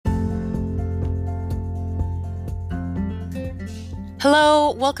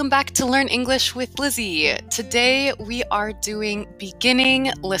Hello, welcome back to Learn English with Lizzie. Today we are doing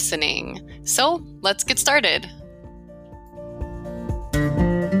beginning listening. So let's get started.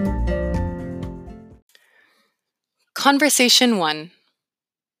 Conversation 1.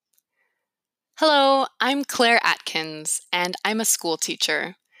 Hello, I'm Claire Atkins, and I'm a school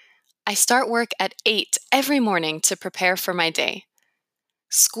teacher. I start work at 8 every morning to prepare for my day.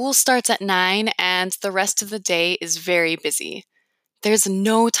 School starts at 9, and the rest of the day is very busy. There's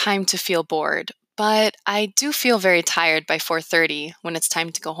no time to feel bored, but I do feel very tired by 4:30 when it's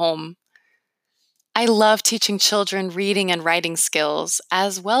time to go home. I love teaching children reading and writing skills,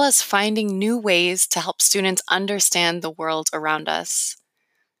 as well as finding new ways to help students understand the world around us.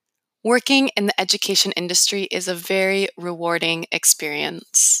 Working in the education industry is a very rewarding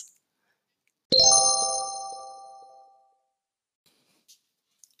experience.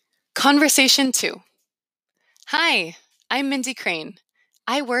 Conversation 2. Hi, I'm Mindy Crane.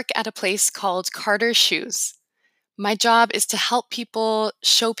 I work at a place called Carter's Shoes. My job is to help people,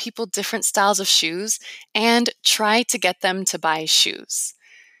 show people different styles of shoes, and try to get them to buy shoes.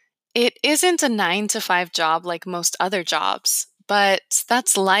 It isn't a 9 to 5 job like most other jobs, but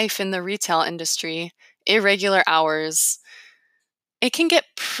that's life in the retail industry, irregular hours. It can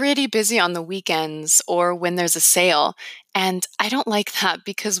get pretty busy on the weekends or when there's a sale, and I don't like that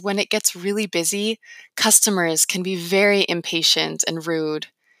because when it gets really busy, customers can be very impatient and rude.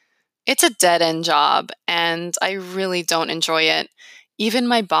 It's a dead end job, and I really don't enjoy it. Even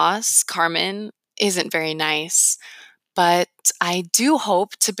my boss, Carmen, isn't very nice. But I do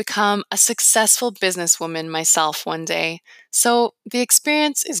hope to become a successful businesswoman myself one day. So the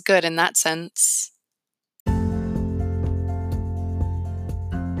experience is good in that sense.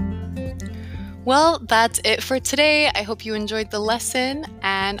 Well, that's it for today. I hope you enjoyed the lesson,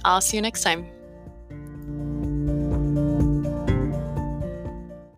 and I'll see you next time.